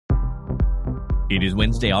It is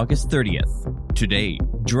Wednesday, August 30th. Today,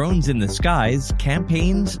 drones in the skies,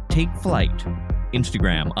 campaigns take flight.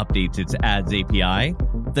 Instagram updates its ads API.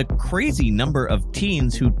 The crazy number of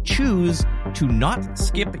teens who choose to not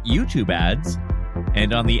skip YouTube ads.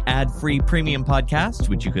 And on the ad-free premium podcast,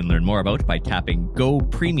 which you can learn more about by tapping Go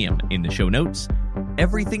Premium in the show notes,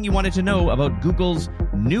 everything you wanted to know about Google's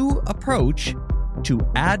new approach to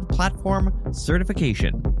ad platform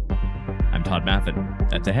certification. I'm Todd Maffin.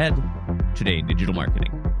 That's ahead today in digital marketing.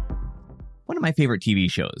 One of my favorite TV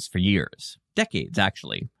shows for years, decades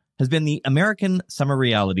actually, has been the American summer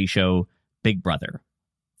reality show Big Brother.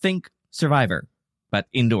 Think Survivor, but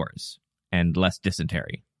indoors and less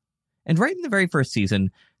dysentery. And right in the very first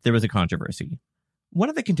season, there was a controversy. One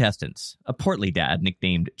of the contestants, a portly dad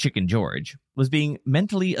nicknamed Chicken George, was being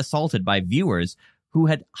mentally assaulted by viewers who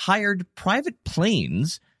had hired private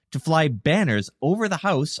planes to fly banners over the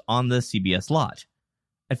house on the CBS lot.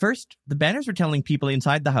 At first, the banners were telling people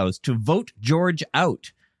inside the house to vote George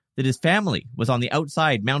out, that his family was on the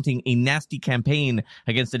outside mounting a nasty campaign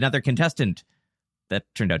against another contestant. That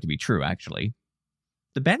turned out to be true, actually.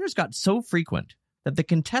 The banners got so frequent that the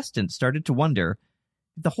contestants started to wonder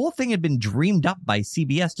if the whole thing had been dreamed up by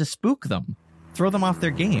CBS to spook them, throw them off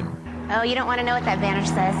their game. Oh, you don't want to know what that banner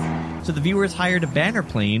says. So the viewers hired a banner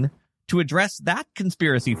plane to address that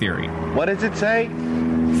conspiracy theory. What does it say?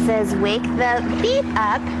 It says, wake the beep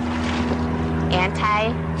up.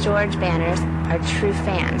 Anti-George banners are true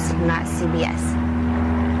fans, not CBS.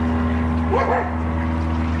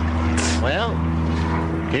 Well,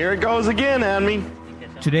 here it goes again, Annie.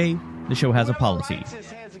 Today, the show has a policy.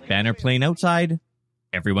 Banner plane outside,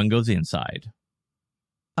 everyone goes inside.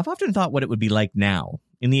 I've often thought what it would be like now,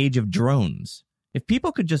 in the age of drones, if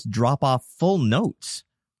people could just drop off full notes,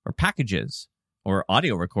 or packages, or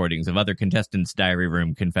audio recordings of other contestants' diary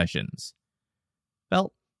room confessions.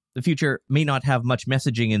 Well, the future may not have much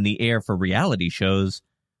messaging in the air for reality shows,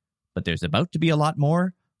 but there's about to be a lot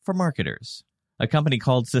more for marketers. A company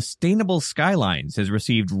called Sustainable Skylines has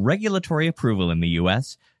received regulatory approval in the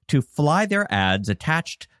U.S. to fly their ads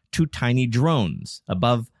attached to tiny drones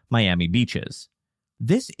above Miami beaches.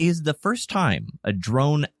 This is the first time a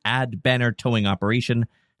drone ad banner towing operation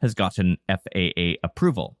has gotten FAA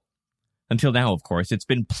approval. Until now, of course, it's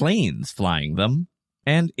been planes flying them,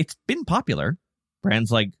 and it's been popular. Brands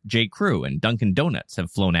like J.Crew and Dunkin' Donuts have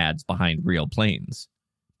flown ads behind real planes.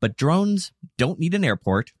 But drones don't need an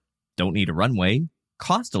airport, don't need a runway,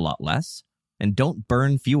 cost a lot less, and don't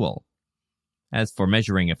burn fuel. As for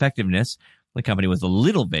measuring effectiveness, the company was a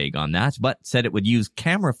little vague on that, but said it would use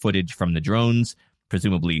camera footage from the drones,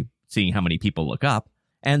 presumably seeing how many people look up,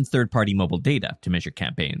 and third-party mobile data to measure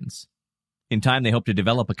campaigns. In time, they hope to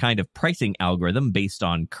develop a kind of pricing algorithm based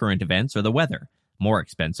on current events or the weather, more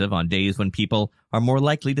expensive on days when people are more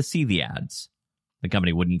likely to see the ads. The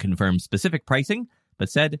company wouldn't confirm specific pricing, but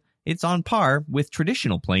said it's on par with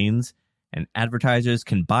traditional planes, and advertisers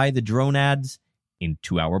can buy the drone ads in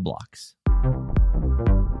 2-hour blocks.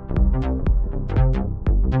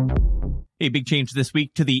 A big change this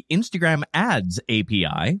week to the Instagram Ads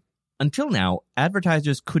API. Until now,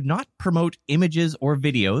 advertisers could not promote images or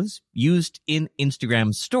videos used in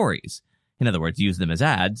Instagram stories, in other words, use them as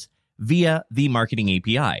ads, via the marketing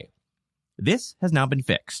API. This has now been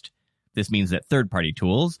fixed. This means that third-party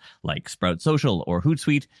tools like Sprout Social or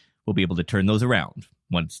Hootsuite will be able to turn those around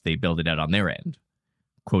once they build it out on their end.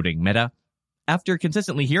 Quoting Meta, "After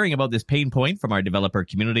consistently hearing about this pain point from our developer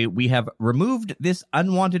community, we have removed this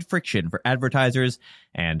unwanted friction for advertisers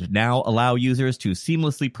and now allow users to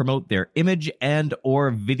seamlessly promote their image and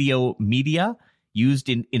or video media used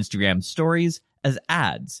in Instagram stories as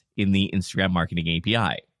ads in the Instagram marketing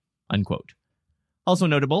API." Unquote. Also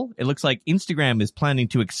notable, it looks like Instagram is planning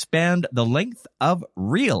to expand the length of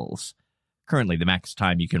Reels. Currently, the max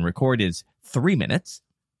time you can record is 3 minutes.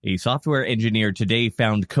 A software engineer today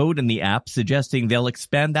found code in the app suggesting they'll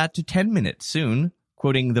expand that to 10 minutes soon.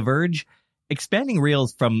 Quoting The Verge, "Expanding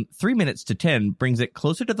Reels from 3 minutes to 10 brings it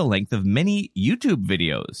closer to the length of many YouTube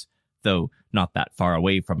videos, though not that far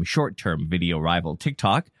away from short-term video rival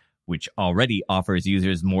TikTok, which already offers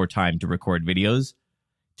users more time to record videos.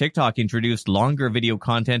 TikTok introduced longer video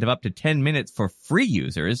content of up to 10 minutes for free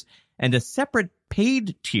users and a separate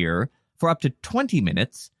paid tier for up to 20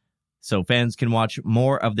 minutes, so fans can watch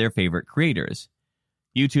more of their favorite creators.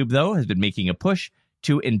 YouTube, though, has been making a push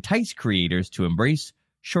to entice creators to embrace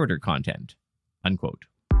shorter content." Unquote.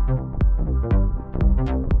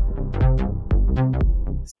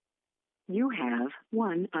 You have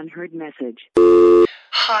one unheard message.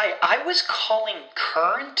 Hi, I was calling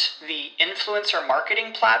Current, the influencer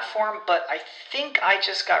marketing platform, but I think I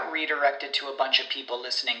just got redirected to a bunch of people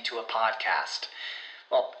listening to a podcast.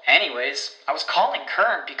 Well, anyways, I was calling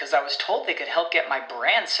Current because I was told they could help get my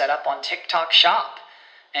brand set up on TikTok Shop,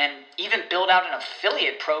 and even build out an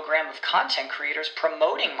affiliate program of content creators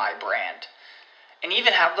promoting my brand, and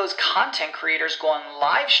even have those content creators go on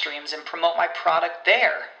live streams and promote my product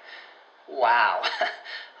there. Wow.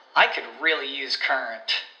 I could really use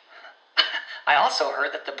Current. I also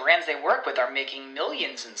heard that the brands they work with are making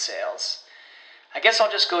millions in sales. I guess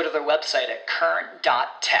I'll just go to their website at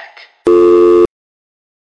current.tech.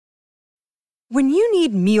 When you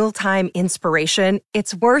need mealtime inspiration,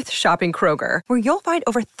 it's worth shopping Kroger, where you'll find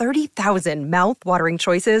over 30,000 mouth-watering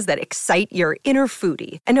choices that excite your inner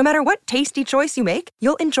foodie. And no matter what tasty choice you make,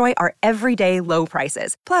 you'll enjoy our everyday low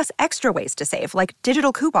prices, plus extra ways to save, like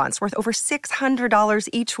digital coupons worth over $600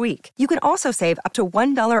 each week. You can also save up to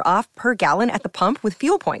 $1 off per gallon at the pump with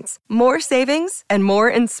fuel points. More savings and more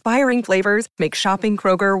inspiring flavors make shopping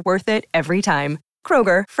Kroger worth it every time.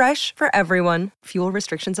 Kroger, fresh for everyone. Fuel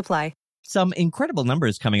restrictions apply. Some incredible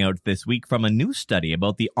numbers coming out this week from a new study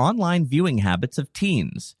about the online viewing habits of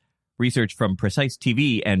teens. Research from Precise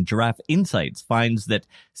TV and Giraffe Insights finds that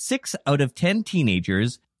 6 out of 10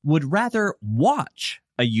 teenagers would rather watch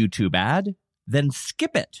a YouTube ad than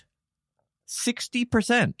skip it.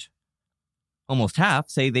 60%. Almost half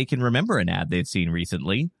say they can remember an ad they've seen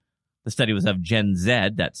recently. The study was of Gen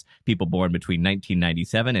Z, that's people born between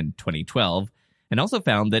 1997 and 2012, and also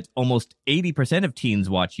found that almost 80% of teens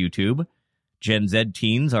watch YouTube. Gen Z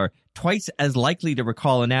teens are twice as likely to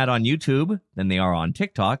recall an ad on YouTube than they are on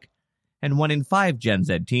TikTok, and 1 in 5 Gen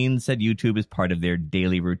Z teens said YouTube is part of their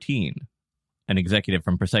daily routine. An executive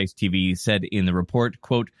from Precise TV said in the report,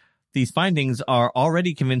 quote, "These findings are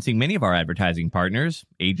already convincing many of our advertising partners,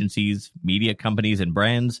 agencies, media companies, and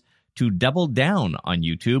brands to double down on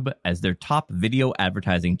YouTube as their top video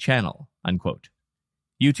advertising channel," unquote.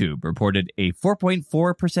 YouTube reported a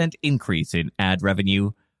 4.4% increase in ad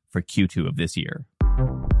revenue for Q2 of this year.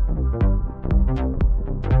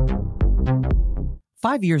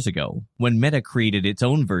 5 years ago, when Meta created its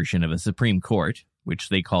own version of a Supreme Court, which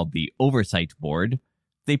they called the Oversight Board,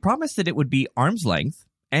 they promised that it would be arm's length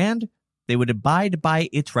and they would abide by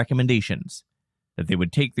its recommendations, that they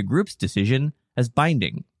would take the group's decision as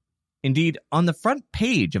binding. Indeed, on the front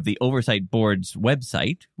page of the Oversight Board's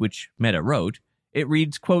website, which Meta wrote, it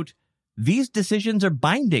reads, quote, "These decisions are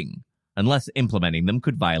binding unless implementing them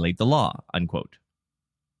could violate the law," unquote.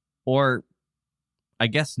 Or, I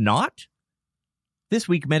guess not? This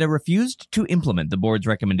week, Meta refused to implement the board's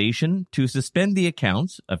recommendation to suspend the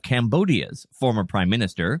accounts of Cambodia's former prime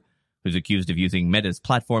minister, who's accused of using Meta's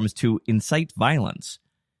platforms to incite violence.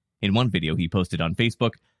 In one video he posted on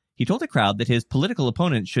Facebook, he told a crowd that his political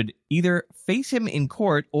opponent should either face him in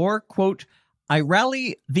court or, quote, "I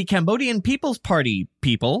rally the Cambodian People's Party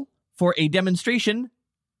people for a demonstration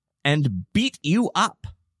and beat you up,"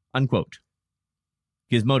 unquote.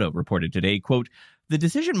 Gizmodo reported today, quote, "The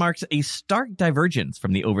decision marks a stark divergence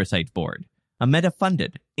from the Oversight Board, a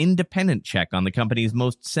Meta-funded, independent check on the company's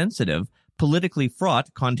most sensitive, politically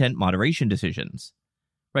fraught content moderation decisions.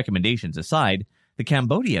 Recommendations aside, the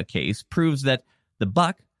Cambodia case proves that the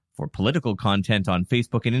buck for political content on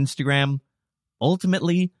Facebook and Instagram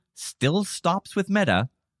ultimately still stops with Meta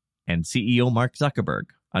and CEO Mark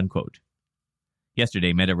Zuckerberg," unquote.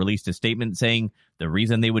 Yesterday, Meta released a statement saying the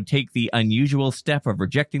reason they would take the unusual step of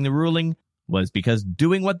rejecting the ruling was because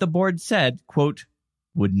doing what the board said, quote,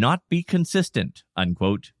 "would not be consistent,"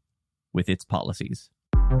 unquote, with its policies.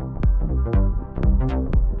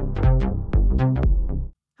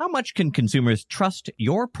 How much can consumers trust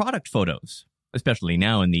your product photos, especially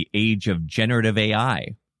now in the age of generative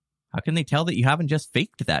AI? How can they tell that you haven't just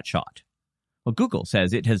faked that shot? Well, Google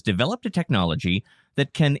says it has developed a technology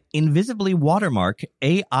that can invisibly watermark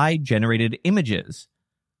AI-generated images,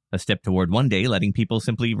 a step toward one day letting people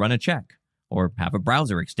simply run a check or have a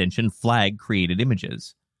browser extension flag created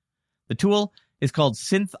images. The tool is called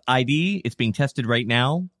SynthID. It's being tested right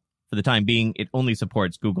now. For the time being, it only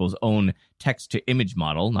supports Google's own text-to-image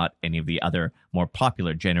model, not any of the other more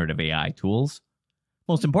popular generative AI tools.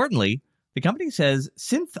 Most importantly, the company says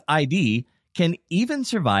SynthID can even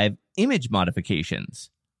survive image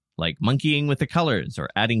modifications, like monkeying with the colors or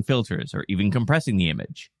adding filters or even compressing the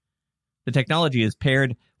image. The technology is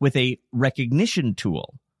paired with a recognition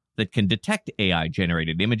tool that can detect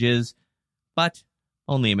AI-generated images, but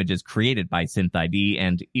only images created by SynthID,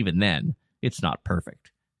 and even then, it's not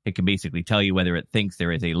perfect. It can basically tell you whether it thinks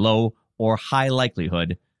there is a low or high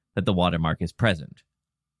likelihood that the watermark is present.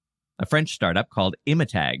 A French startup called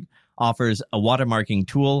Imatag offers a watermarking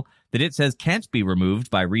tool that it says can't be removed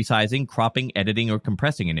by resizing, cropping, editing, or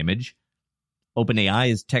compressing an image.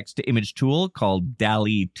 OpenAI's text-to-image tool, called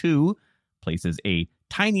DALL-E 2, places a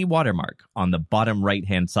tiny watermark on the bottom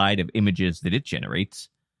right-hand side of images that it generates.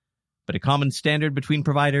 But a common standard between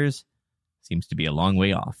providers seems to be a long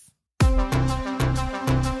way off.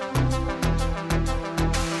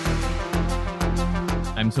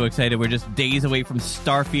 I'm so excited. We're just days away from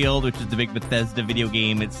Starfield, which is the big Bethesda video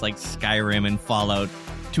game. It's like Skyrim and Fallout,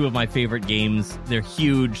 two of my favorite games. They're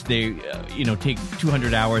huge. They, take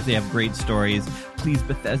 200 hours. They have great stories. Please,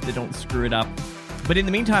 Bethesda, don't screw it up. But in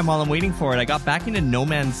the meantime, while I'm waiting for it, I got back into No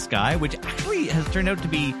Man's Sky, which actually has turned out to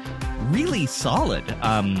be really solid.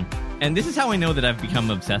 And this is how I know that I've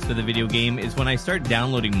become obsessed with a video game, is when I start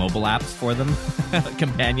downloading mobile apps for them,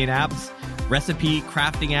 companion apps, recipe,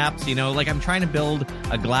 crafting apps. I'm trying to build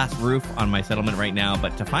a glass roof on my settlement right now,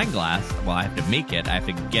 but to find glass, well, I have to make it. I have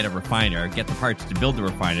to get a refiner, get the parts to build the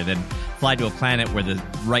refiner, then fly to a planet where the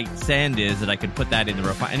right sand is that I could put that in the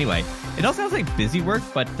refiner. Anyway, it all sounds like busy work,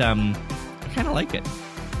 but I kind of like it.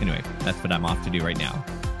 Anyway, that's what I'm off to do right now.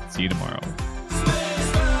 See you tomorrow.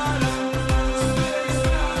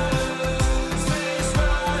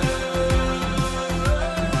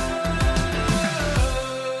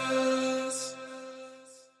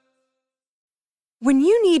 When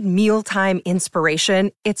you need mealtime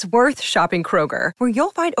inspiration, it's worth shopping Kroger, where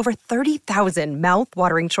you'll find over 30,000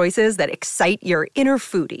 mouth-watering choices that excite your inner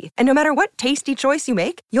foodie. And no matter what tasty choice you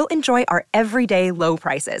make, you'll enjoy our everyday low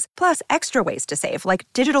prices, plus extra ways to save, like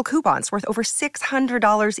digital coupons worth over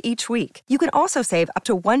 $600 each week. You can also save up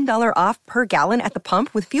to $1 off per gallon at the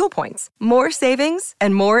pump with fuel points. More savings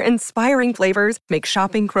and more inspiring flavors make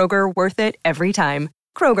shopping Kroger worth it every time.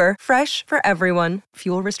 Kroger, fresh for everyone.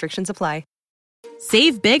 Fuel restrictions apply.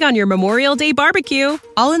 Save big on your Memorial Day barbecue,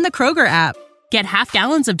 all in the Kroger app. Get half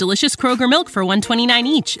gallons of delicious Kroger milk for $1.29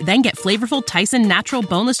 each. Then get flavorful Tyson natural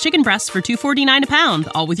boneless chicken breasts for $2.49 a pound,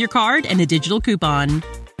 all with your card and a digital coupon.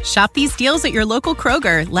 Shop these deals at your local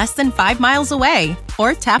Kroger, less than 5 miles away.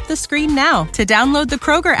 Or tap the screen now to download the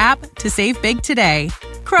Kroger app to save big today.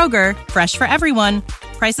 Kroger, fresh for everyone.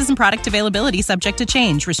 Prices and product availability subject to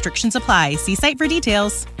change. Restrictions apply. See site for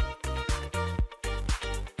details.